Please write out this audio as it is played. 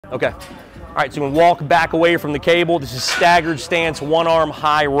Okay. All right, so you can walk back away from the cable. This is staggered stance, one arm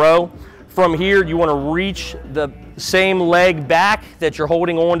high row. From here, you want to reach the same leg back that you're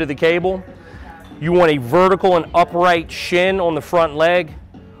holding onto the cable. You want a vertical and upright shin on the front leg,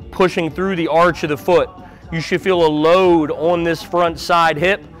 pushing through the arch of the foot. You should feel a load on this front side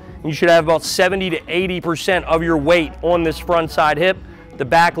hip. You should have about 70 to 80% of your weight on this front side hip. The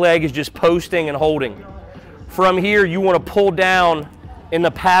back leg is just posting and holding. From here, you want to pull down in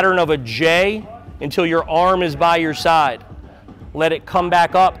the pattern of a J until your arm is by your side. Let it come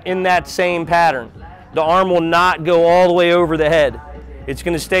back up in that same pattern. The arm will not go all the way over the head. It's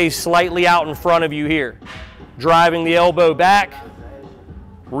going to stay slightly out in front of you here. Driving the elbow back,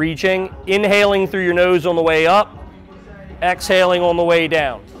 reaching, inhaling through your nose on the way up, exhaling on the way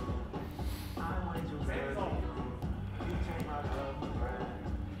down.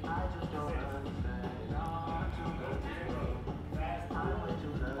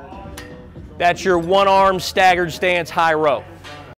 That's your one arm staggered stance high row.